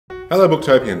Hello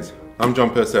Booktopians, I'm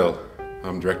John Purcell.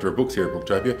 I'm Director of Books here at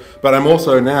Booktopia, but I'm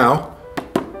also now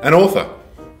an author.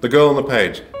 The Girl on the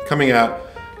Page, coming out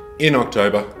in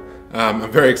October.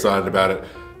 I'm very excited about it.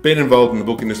 Been involved in the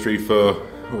book industry for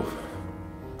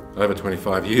over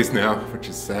 25 years now, which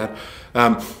is sad.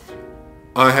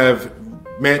 I have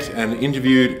met and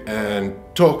interviewed and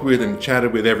talked with and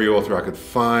chatted with every author I could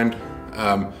find.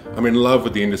 I'm in love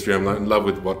with the industry, I'm in love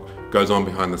with what goes on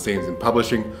behind the scenes in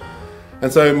publishing.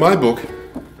 And so my book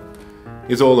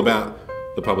is all about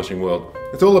the publishing world.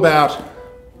 It's all about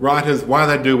writers, why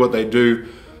they do what they do,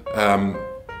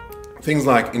 things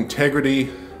like integrity,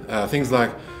 things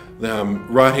like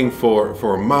writing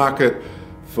for a market,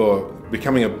 for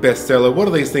becoming a bestseller. What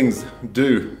do these things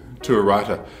do to a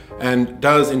writer? And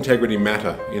does integrity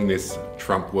matter in this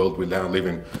Trump world we now live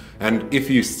in? And if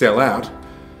you sell out,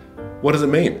 what does it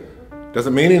mean? Does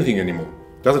it mean anything anymore?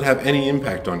 Does it have any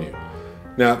impact on you?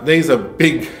 Now, these are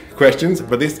big questions,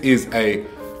 but this is a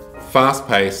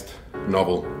fast-paced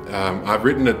novel. I've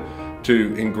written it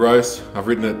to engross, I've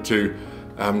written it to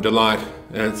delight,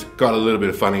 and it's got a little bit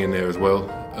of funny in there as well.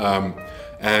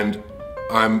 And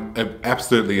I'm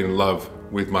absolutely in love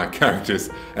with my characters,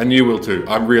 and you will too.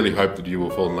 I really hope that you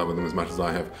will fall in love with them as much as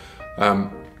I have.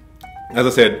 As I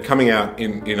said, coming out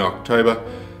in October.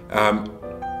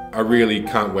 I really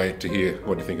can't wait to hear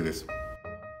what you think of this.